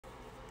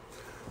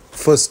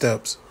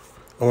Footsteps.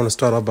 I want to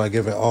start off by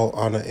giving all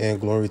honor and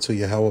glory to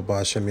Yahweh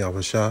Ba'ashem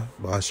Yahushua,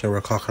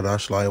 Ba'ashem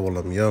Rakakadash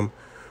La'ewalam Yum.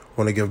 I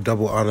want to give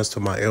double honors to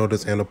my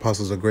elders and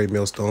apostles of Great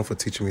Millstone for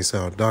teaching me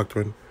sound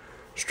doctrine.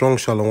 Strong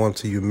shalom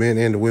to you men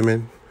and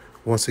women.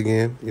 Once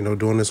again,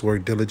 doing this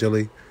work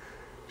diligently,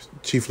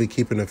 chiefly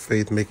keeping the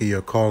faith, making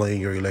your calling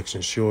and your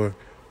election sure.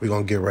 We're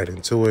going to get right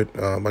into it.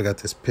 I got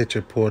this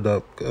picture pulled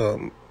up.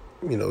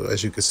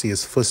 As you can see,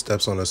 it's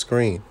footsteps on the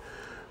screen,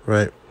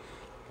 right?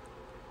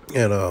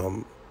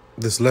 And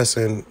this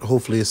lesson,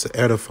 hopefully it's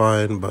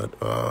edifying, but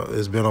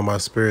it's been on my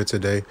spirit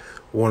today.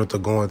 I wanted to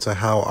go into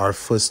how our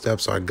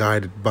footsteps are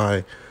guided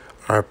by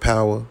our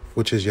power,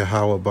 which is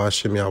Yahweh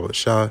Ba'ashem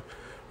Yahushua,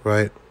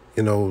 right?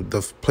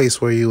 The place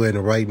where you're in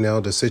right now,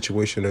 the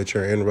situation that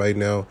you're in right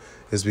now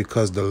is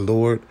because the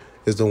Lord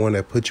is the one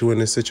that put you in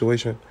this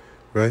situation,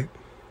 right?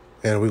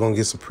 And we're going to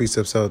get some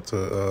precepts out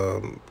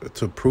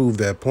to prove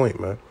that point,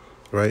 man,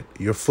 right?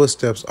 Your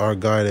footsteps are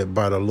guided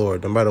by the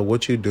Lord. No matter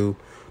what you do,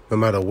 no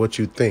matter what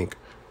you think,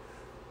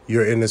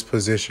 you're in this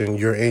position,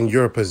 you're in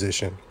your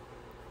position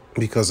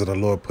because of the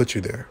Lord put you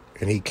there.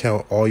 And he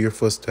count all your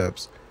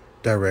footsteps,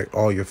 direct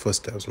all your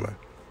footsteps, man.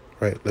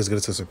 Right? Let's get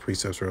into some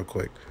precepts real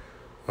quick.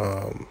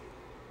 We're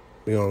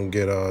going to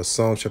get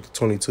Psalm chapter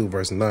 22,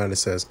 verse 9. It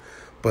says,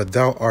 "But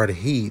thou art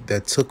he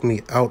that took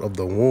me out of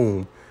the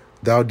womb.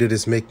 Thou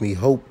didst make me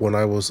hope when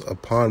I was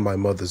upon my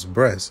mother's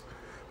breast."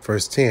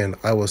 Verse 10,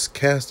 "I was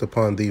cast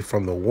upon thee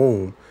from the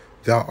womb.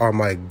 Thou art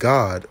my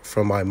God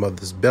from my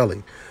mother's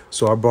belly."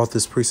 So I brought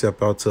this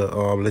precept out to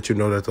let you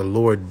know that the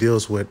Lord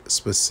deals with a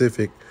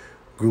specific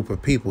group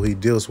of people. He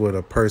deals with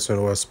a person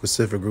or a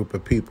specific group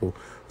of people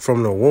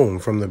from the womb,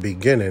 from the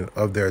beginning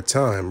of their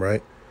time,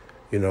 right?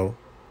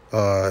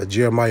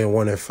 Jeremiah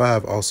 1 and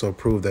 5 also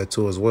proved that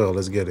too as well.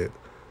 Let's get it.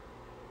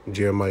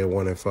 Jeremiah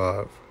 1 and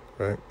 5,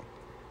 right?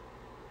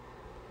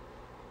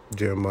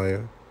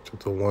 Jeremiah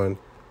chapter 1,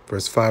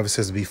 verse 5, it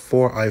says,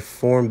 "Before I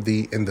formed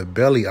thee in the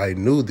belly, I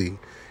knew thee.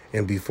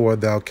 And before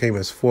thou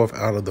camest forth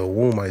out of the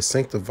womb, I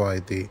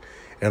sanctified thee,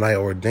 and I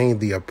ordained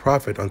thee a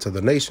prophet unto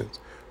the nations."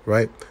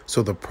 Right?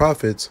 So the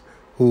prophets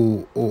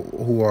who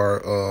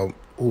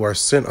are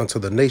sent unto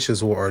the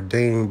nations were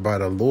ordained by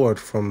the Lord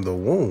from the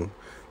womb,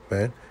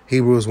 man.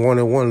 Hebrews 1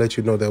 and 1 let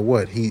you know that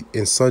what? He,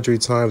 in sundry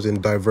times, in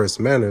diverse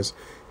manners,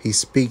 he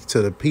speaks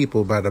to the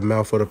people by the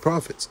mouth of the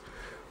prophets.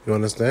 You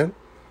understand?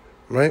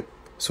 Right?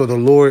 So the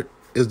Lord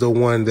is the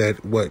one that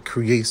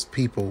creates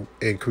people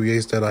and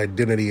creates that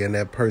identity in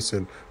that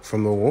person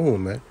from the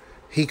womb, man.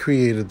 He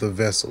created the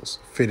vessels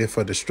fitted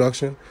for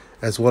destruction,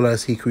 as well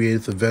as he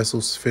created the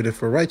vessels fitted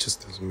for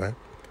righteousness, man.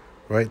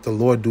 Right? The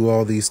Lord do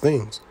all these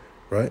things,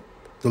 right?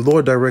 The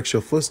Lord directs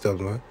your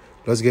footsteps, man.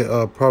 Let's get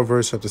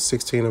Proverbs chapter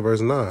 16 and verse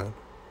 9.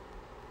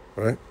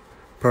 Right?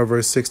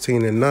 Proverbs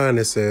 16 and 9,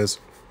 it says,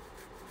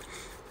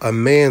 "A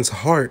man's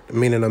heart,"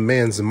 meaning a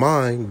man's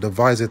mind,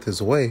 "deviseth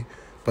his way,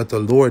 but the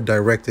Lord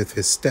directeth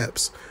his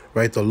steps."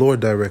 Right? The Lord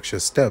directs your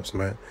steps,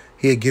 man.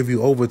 He'll give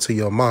you over to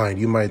your mind.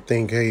 You might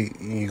think, hey,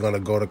 you're going to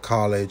go to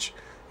college.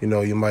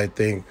 You might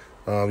think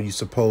you're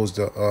supposed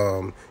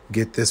to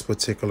get this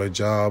particular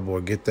job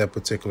or get that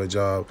particular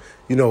job.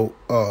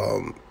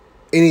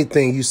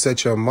 Anything you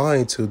set your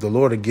mind to, the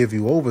Lord will give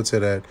you over to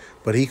that,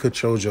 but he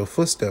controls your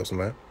footsteps,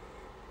 man.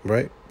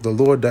 Right? The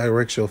Lord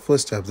directs your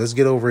footsteps. Let's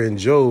get over in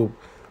Job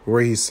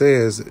where he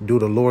says, "Do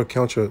the Lord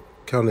count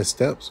his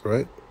steps?"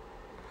 Right?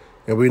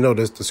 And we know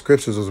that the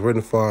scriptures was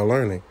written for our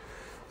learning.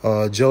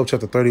 Job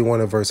chapter 31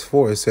 and verse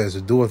 4, it says,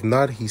 "Doeth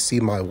not he see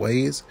my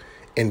ways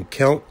and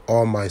count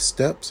all my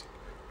steps?"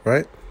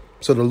 Right?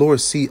 So the Lord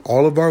see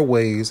all of our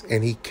ways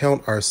and he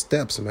count our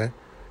steps, man.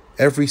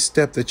 Every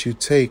step that you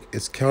take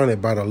is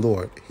counted by the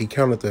Lord. He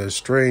counted the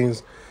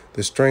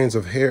strands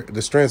of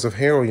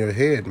hair on your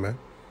head, man.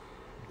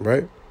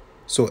 Right?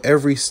 So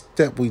every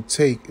step we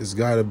take is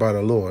guided by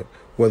the Lord,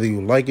 whether you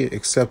like it,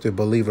 accept it,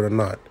 believe it or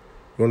not.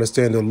 You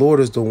understand? The Lord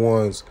is the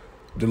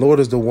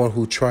one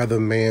who try the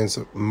man's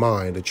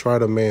mind, to try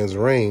the man's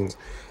reins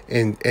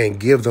and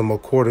give them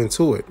according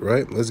to it,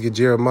 right? Let's get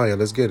Jeremiah.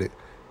 Let's get it.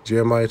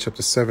 Jeremiah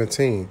chapter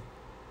 17.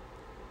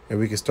 And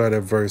we can start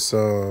at verse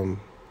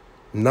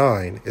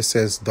 9. It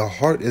says, "The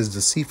heart is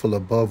deceitful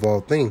above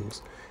all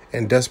things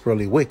and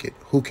desperately wicked.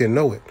 Who can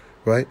know it?"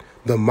 Right?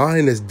 The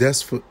mind is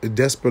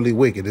desperately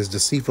wicked. It's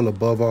deceitful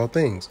above all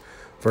things.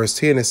 Verse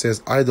 10, it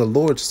says, "I, the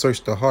Lord,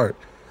 search the heart.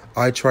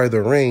 I try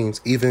the reins,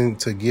 even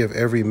to give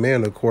every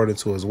man according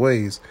to his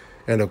ways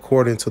and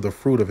according to the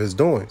fruit of his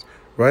doings."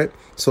 Right?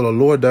 So the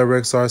Lord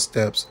directs our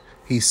steps.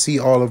 He see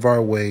all of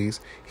our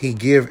ways. He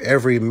give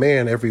every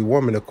man, every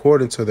woman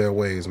according to their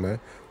ways, man.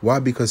 Why?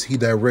 Because he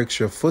directs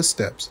your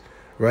footsteps.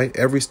 Right?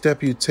 Every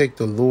step you take,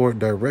 the Lord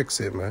directs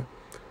it, man.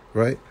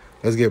 Right?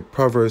 Let's get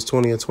Proverbs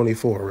 20 and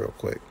 24 real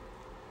quick.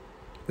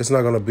 It's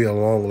not going to be a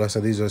long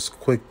lesson. These are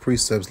quick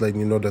precepts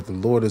letting you know that the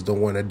Lord is the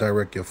one that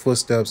direct your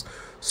footsteps.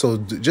 So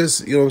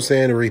just,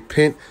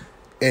 repent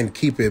and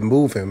keep it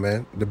moving,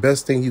 man. The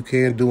best thing you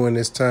can do in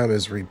this time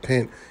is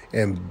repent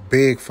and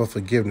beg for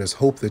forgiveness.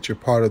 Hope that you're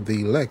part of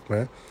the elect,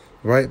 man.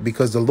 Right?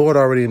 Because the Lord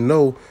already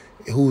know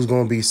who's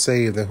going to be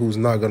saved and who's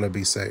not going to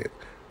be saved.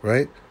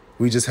 Right?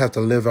 We just have to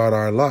live out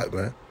our lot,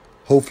 man.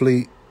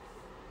 Hopefully,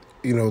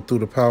 through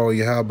the power of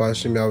Yahweh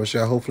Hashem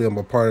Yahushua, hopefully I'm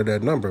a part of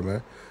that number,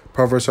 man.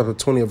 Proverbs chapter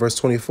 20 verse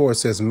 24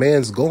 says,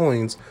 man's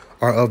goings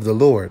are of the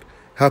Lord.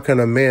 How can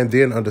a man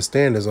then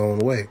understand his own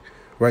way?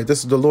 Right? This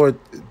is the Lord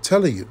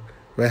telling you,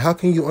 right? How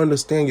can you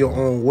understand your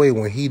own way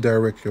when he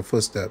directs your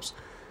footsteps?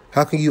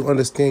 How can you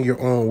understand your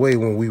own way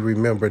when we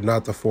remember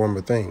not the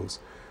former things,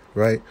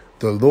 right?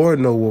 The Lord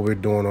knows what we're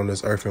doing on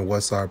this earth and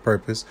what's our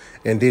purpose.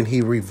 And then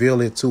he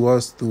revealed it to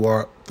us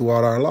throughout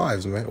our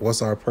lives, man.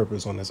 What's our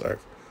purpose on this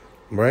earth,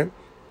 right?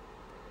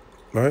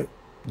 Right?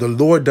 The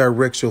Lord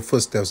directs your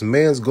footsteps.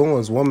 Man's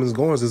goings, woman's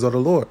goings is of the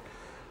Lord.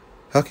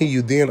 How can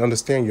you then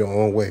understand your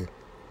own way?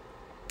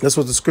 That's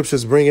what the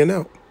scripture's bringing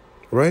out,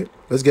 right?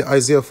 Let's get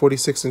Isaiah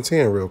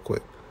 46:10 real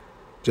quick,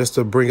 just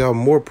to bring out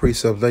more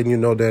precepts, letting you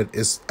know that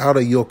it's out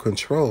of your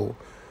control.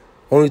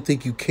 Only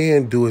thing you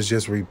can do is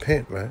just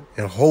repent, man,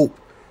 and hope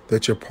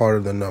that you're part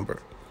of the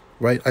number,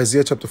 right?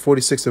 Isaiah chapter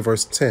 46 and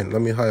verse 10.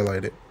 Let me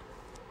highlight it.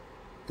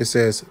 It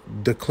says,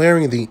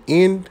 declaring the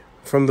end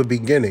from the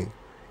beginning,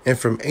 and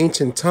from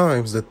ancient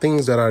times the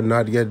things that are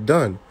not yet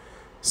done,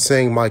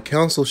 saying, my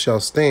counsel shall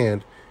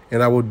stand,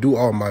 and I will do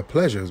all my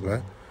pleasures,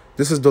 man.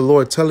 This is the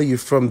Lord telling you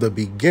from the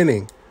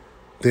beginning,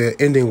 the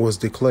ending was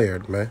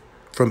declared, man.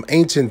 From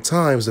ancient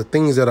times, the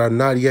things that are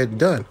not yet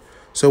done.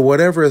 So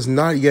whatever is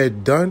not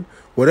yet done,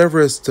 whatever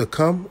is to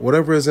come,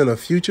 whatever is in the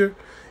future,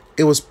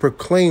 it was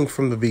proclaimed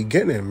from the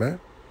beginning, man.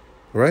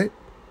 Right?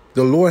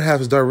 The Lord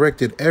has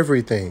directed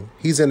everything.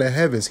 He's in the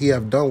heavens. He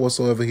have done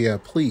whatsoever he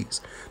have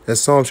pleased.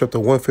 That's Psalm chapter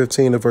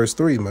 115 and verse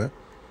 3, man.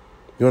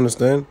 You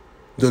understand?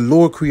 The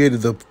Lord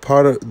created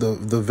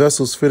the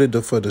vessels fitted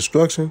for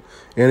destruction,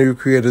 and he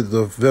created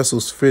the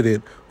vessels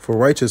fitted for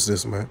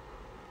righteousness, man.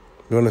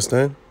 You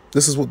understand?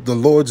 This is what the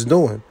Lord's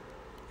doing.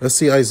 Let's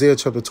see Isaiah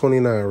chapter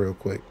 29 real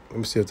quick. Let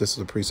me see if this is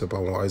a precept I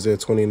want. Isaiah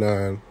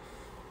 29.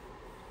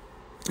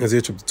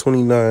 Isaiah chapter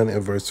 29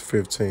 and verse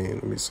 15.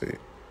 Let me see.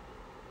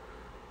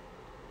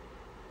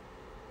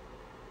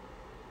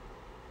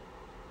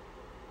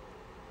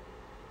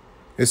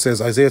 It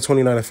says, Isaiah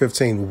 29 and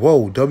 15,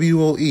 woe,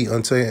 W-O-E,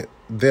 unto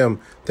them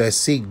that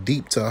seek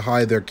deep to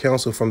hide their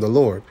counsel from the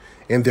Lord,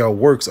 and their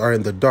works are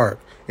in the dark.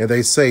 And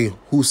they say,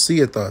 who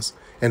seeth us,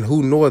 and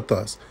who knoweth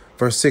us?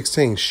 Verse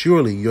 16,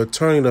 surely your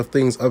turning of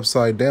things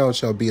upside down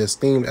shall be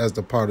esteemed as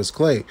the potter's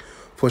clay.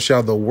 For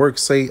shall the work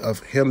say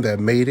of him that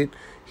made it,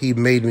 he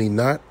made me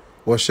not?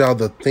 Or shall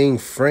the thing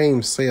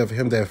framed say of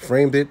him that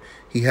framed it,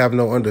 he have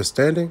no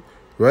understanding?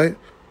 Right?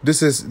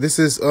 This is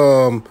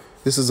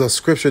a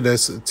scripture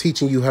that's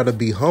teaching you how to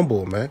be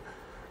humble, man.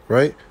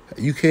 Right?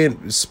 You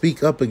can't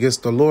speak up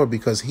against the Lord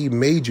because he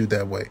made you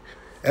that way.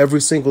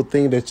 Every single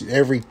thing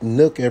every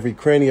nook, every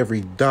cranny,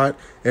 every dot,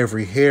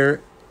 every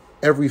hair,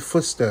 every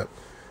footstep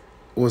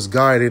was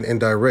guided and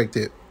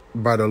directed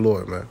by the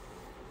Lord, man.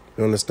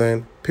 You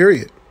understand?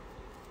 Period.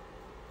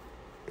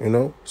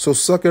 So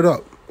suck it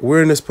up.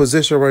 We're in this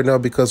position right now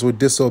because we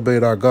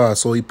disobeyed our God,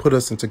 so he put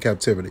us into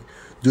captivity.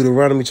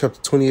 Deuteronomy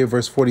chapter 28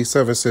 verse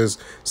 47 says,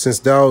 since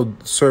thou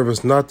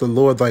servest not the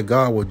Lord thy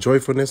God with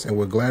joyfulness and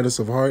with gladness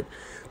of heart,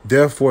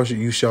 therefore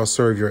you shall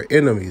serve your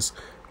enemies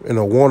in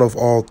a want of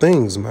all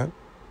things, man.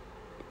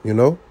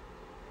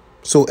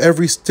 So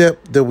every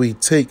step that we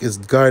take is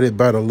guided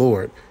by the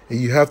Lord,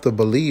 and you have to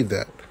believe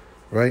that,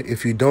 right?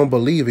 If you don't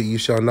believe it, you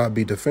shall not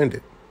be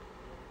defended,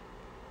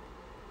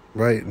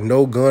 right?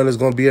 No gun is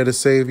going to be able to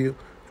save you.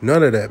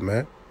 None of that,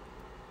 man.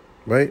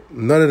 Right?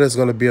 None of that's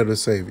going to be able to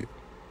save you.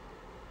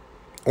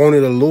 Only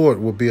the Lord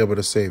will be able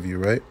to save you,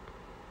 right?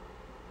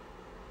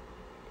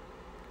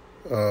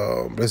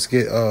 Let's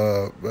get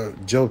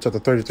Job chapter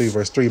 33,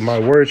 verse 3. My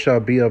word shall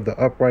be of the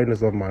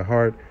uprightness of my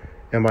heart,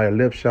 and my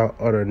lips shall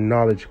utter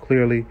knowledge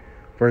clearly.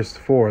 Verse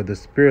 4. The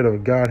Spirit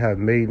of God hath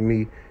made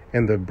me,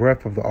 and the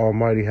breath of the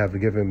Almighty hath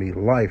given me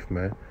life,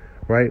 man.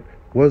 Right?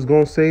 What's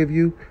going to save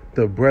you?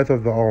 The breath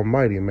of the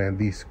Almighty, man.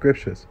 These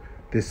scriptures,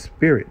 this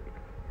Spirit.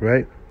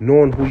 Right?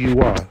 Knowing who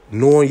you are,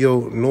 knowing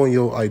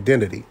your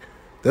identity.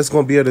 That's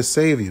going to be able to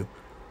save you.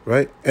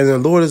 Right? And the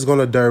Lord is going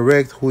to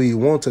direct who he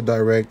wants to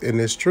direct in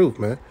this truth,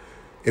 man.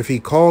 If he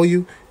call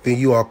you, then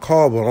you are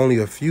called, but only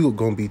a few are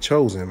going to be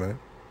chosen,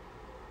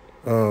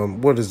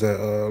 man. What is that?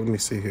 Let me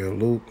see here.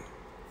 Luke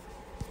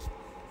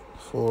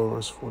 4,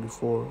 verse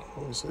 44.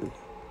 Let me see.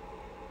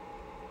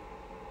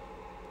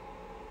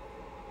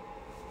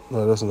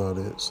 No, that's not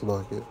it. It's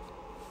like it.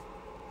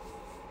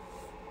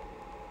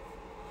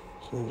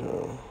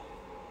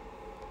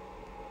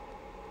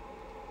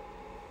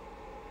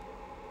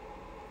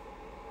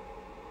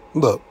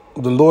 Look,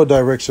 the Lord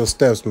directs your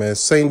steps, man.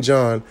 St.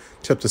 John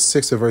chapter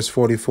 6 and verse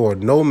 44.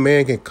 No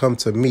man can come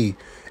to me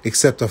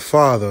except the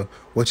Father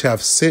which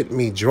hath sent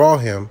me draw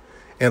him,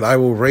 and I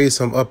will raise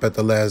him up at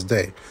the last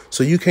day.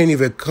 So you can't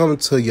even come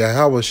to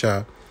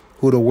Yahushua,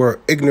 who the world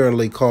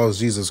ignorantly calls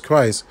Jesus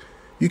Christ.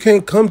 You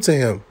can't come to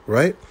him,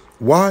 right?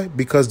 Why?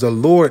 Because the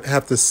Lord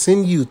have to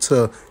send you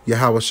to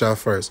Yahushua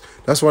first.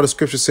 That's why the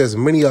scripture says,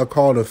 many are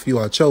called and few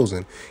are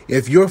chosen.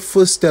 If your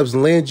footsteps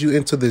land you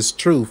into this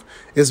truth,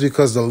 it's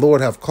because the Lord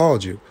have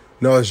called you,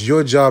 No, it's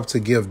your job to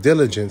give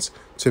diligence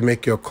to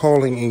make your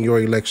calling and your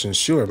election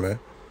sure, man.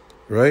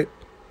 Right?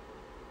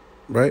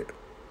 Right?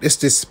 It's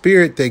the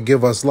spirit that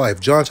give us life.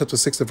 John chapter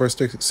 6 and verse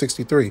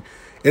 63.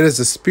 It is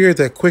the spirit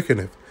that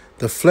quickeneth.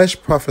 The flesh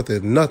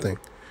profiteth nothing.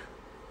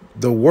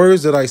 The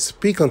words that I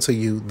speak unto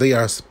you, they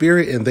are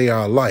spirit and they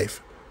are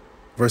life.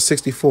 Verse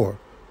 64.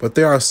 But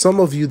there are some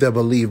of you that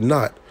believe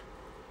not.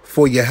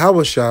 For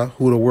Yahushua,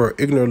 who the world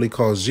ignorantly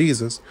calls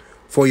Jesus,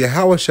 for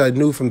Yahushua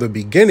knew from the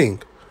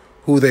beginning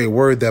who they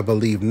were that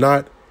believed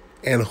not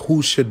and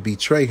who should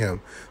betray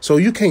him. So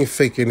you can't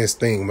fake in this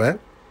thing, man.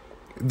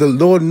 The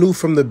Lord knew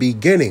from the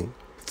beginning,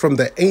 from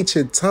the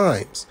ancient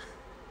times,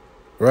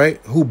 right,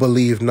 who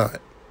believed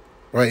not,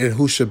 right, and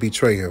who should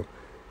betray him.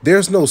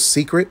 There's no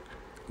secret.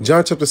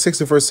 John chapter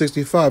 6 and verse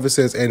 65, it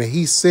says, and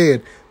he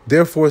said,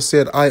 therefore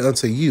said I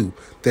unto you,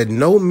 that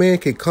no man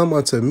can come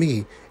unto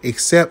me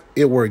except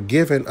it were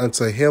given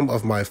unto him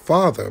of my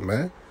Father,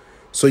 man.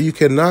 So you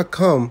cannot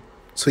come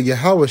to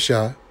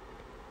Yahushua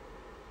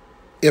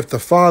if the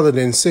Father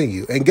didn't send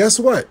you. And guess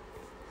what?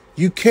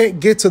 You can't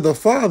get to the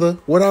Father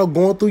without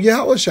going through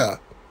Yahushua.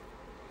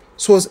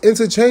 So it's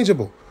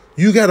interchangeable.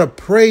 You got to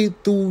pray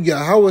through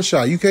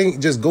Yahushua. You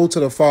can't just go to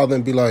the Father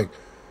and be like,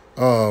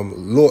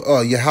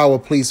 Lord, Yahweh,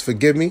 please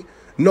forgive me.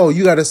 No,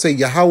 you got to say,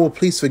 Yahweh,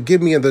 please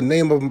forgive me in the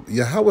name of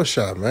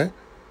Yahushua, man.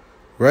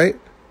 Right?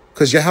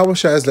 Because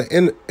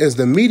Yahushua is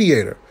the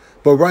mediator.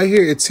 But right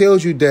here, it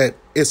tells you that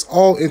it's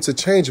all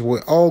interchangeable.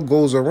 It all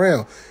goes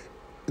around.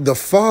 The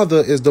Father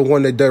is the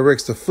one that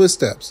directs the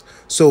footsteps.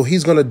 So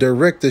he's going to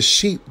direct the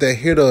sheep that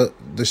hear the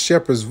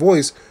shepherd's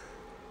voice.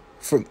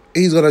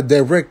 He's going to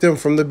direct them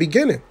from the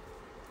beginning.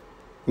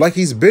 Like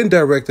he's been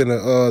directing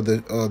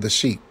the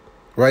sheep,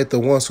 right? The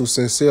ones who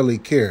sincerely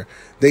care.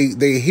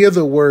 They hear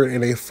the word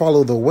and they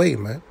follow the way,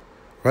 man.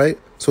 Right?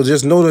 So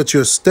just know that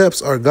your steps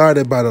are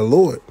guided by the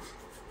Lord.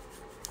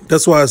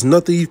 That's why there's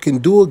nothing you can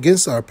do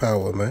against our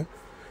power, man.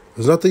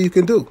 There's nothing you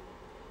can do.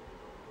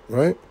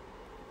 Right?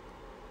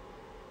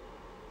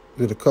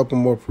 Did a couple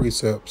more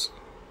precepts.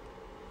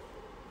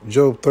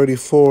 Job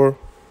 34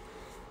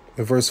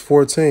 and verse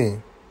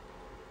 14.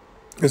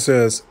 It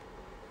says,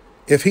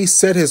 if he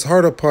set his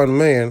heart upon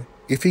man,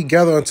 if he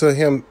gather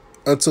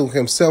unto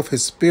himself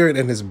his spirit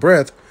and his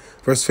breath,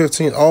 verse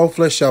 15, all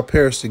flesh shall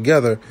perish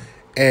together,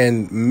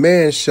 and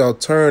man shall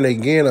turn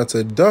again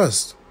unto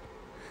dust.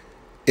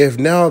 If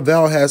now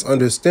thou hast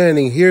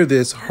understanding, hear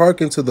this,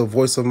 hearken to the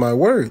voice of my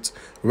words.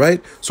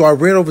 Right? So I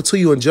read over to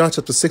you in John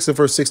chapter 6 and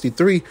verse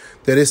 63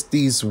 that it's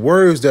these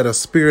words that are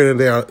spirit and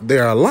they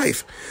are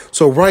life.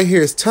 So right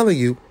here it's telling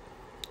you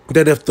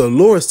that if the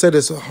Lord set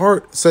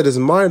his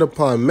mind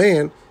upon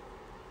man,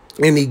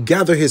 and he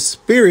gathered his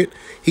spirit,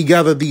 he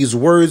gathered these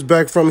words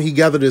back from, he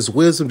gathered his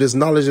wisdom, this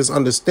knowledge, this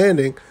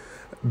understanding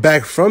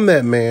back from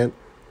that man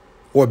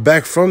or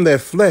back from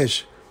that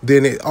flesh,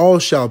 then it all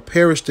shall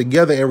perish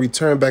together and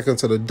return back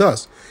into the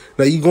dust.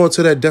 Now you go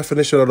into that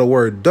definition of the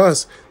word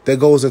dust, that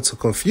goes into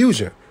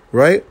confusion,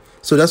 right?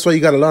 So that's why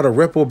you got a lot of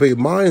reprobate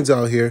minds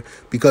out here,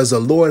 because the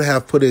Lord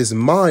have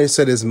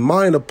set his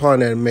mind upon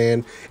that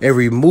man and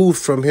removed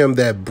from him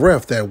that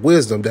breath, that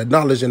wisdom, that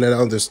knowledge, and that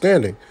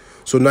understanding.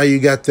 So now you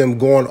got them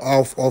going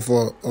off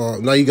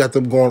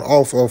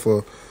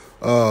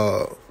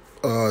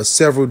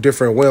several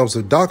different realms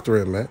of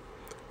doctrine, man.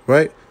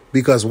 Right?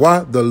 Because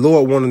why? The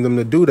Lord wanted them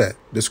to do that.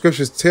 The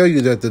scriptures tell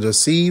you that the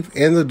deceived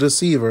and the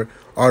deceiver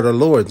are the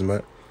Lord's,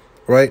 man.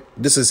 Right?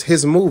 This is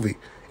his movie,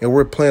 and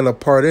we're playing a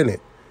part in it.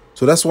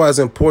 So that's why it's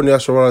important,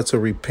 Yasharala, to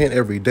repent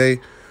every day,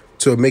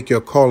 to make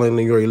your calling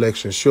and your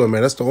election sure,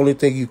 man. That's the only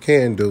thing you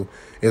can do,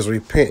 is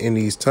repent in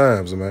these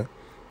times, man.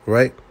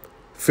 Right?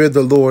 Fear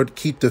the Lord,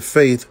 keep the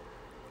faith,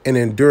 and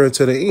endure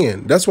to the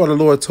end. That's why the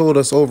Lord told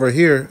us over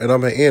here, and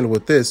I'm going to end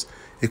with this,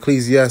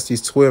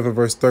 Ecclesiastes 12 and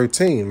verse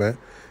 13, man.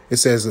 It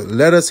says,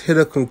 let us hit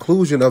a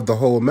conclusion of the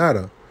whole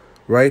matter,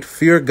 right?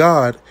 Fear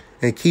God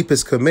and keep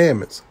his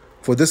commandments,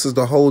 for this is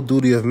the whole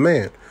duty of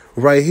man.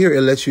 Right here,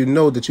 it lets you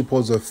know that you're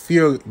supposed to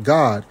fear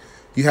God.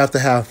 You have to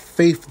have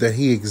faith that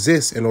he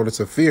exists in order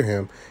to fear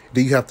him.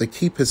 Then you have to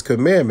keep his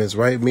commandments,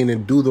 right?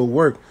 Meaning do the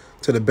work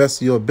to the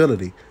best of your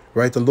ability,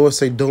 right? The Lord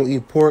say, don't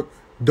eat pork.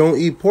 Don't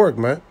eat pork,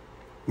 man.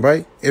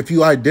 Right? If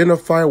you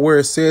identify where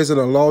it says in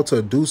the law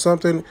to do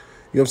something, you know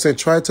what I'm saying?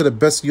 Try it to the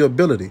best of your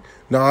ability.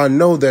 Now, I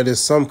know that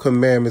there's some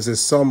commandments, there's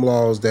some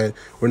laws that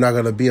we're not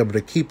going to be able to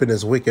keep in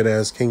this wicked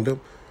ass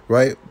kingdom,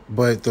 right?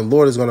 But the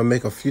Lord is going to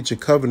make a future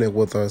covenant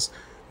with us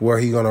where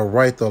he's going to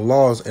write the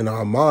laws in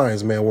our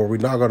minds, man, where we're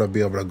not going to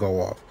be able to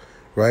go off,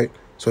 right?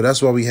 So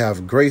that's why we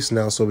have grace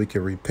now, so we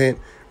can repent,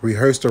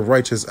 rehearse the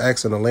righteous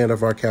acts in the land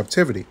of our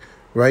captivity,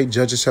 right?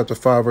 Judges chapter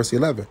 5, verse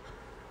 11,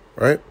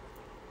 right?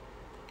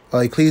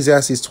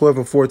 Ecclesiastes 12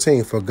 and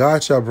 14, for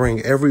God shall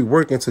bring every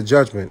work into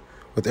judgment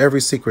with every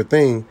secret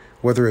thing,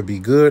 whether it be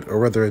good or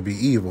whether it be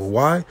evil.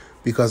 Why?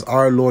 Because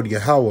our Lord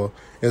Yahweh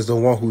is the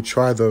one who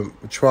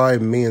try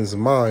men's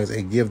minds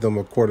and give them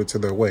according to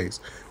their ways.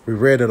 We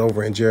read it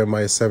over in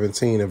Jeremiah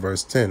 17 and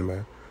verse 10,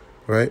 man.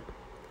 Right?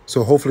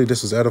 So hopefully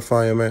this is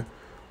edifying, man.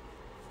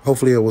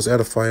 Hopefully it was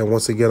edifying.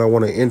 Once again, I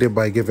want to end it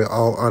by giving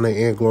all honor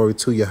and glory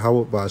to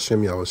Yahweh, by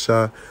Hashem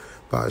Yahushua,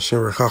 by Hashem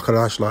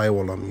Rechakadash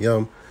La'ewolam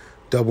Yum.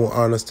 Double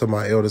honors to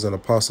my elders and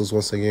apostles,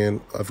 once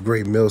again, of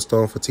Great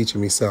Millstone, for teaching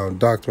me sound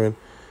doctrine,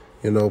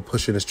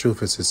 pushing this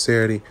truth and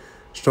sincerity.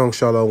 Strong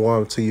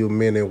shalom to you,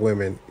 men and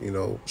women.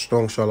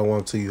 Strong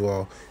shalom to you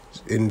all.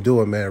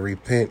 Endure, man.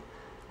 Repent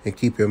and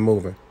keep it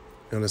moving.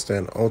 You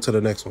understand? On to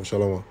the next one.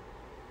 Shalom.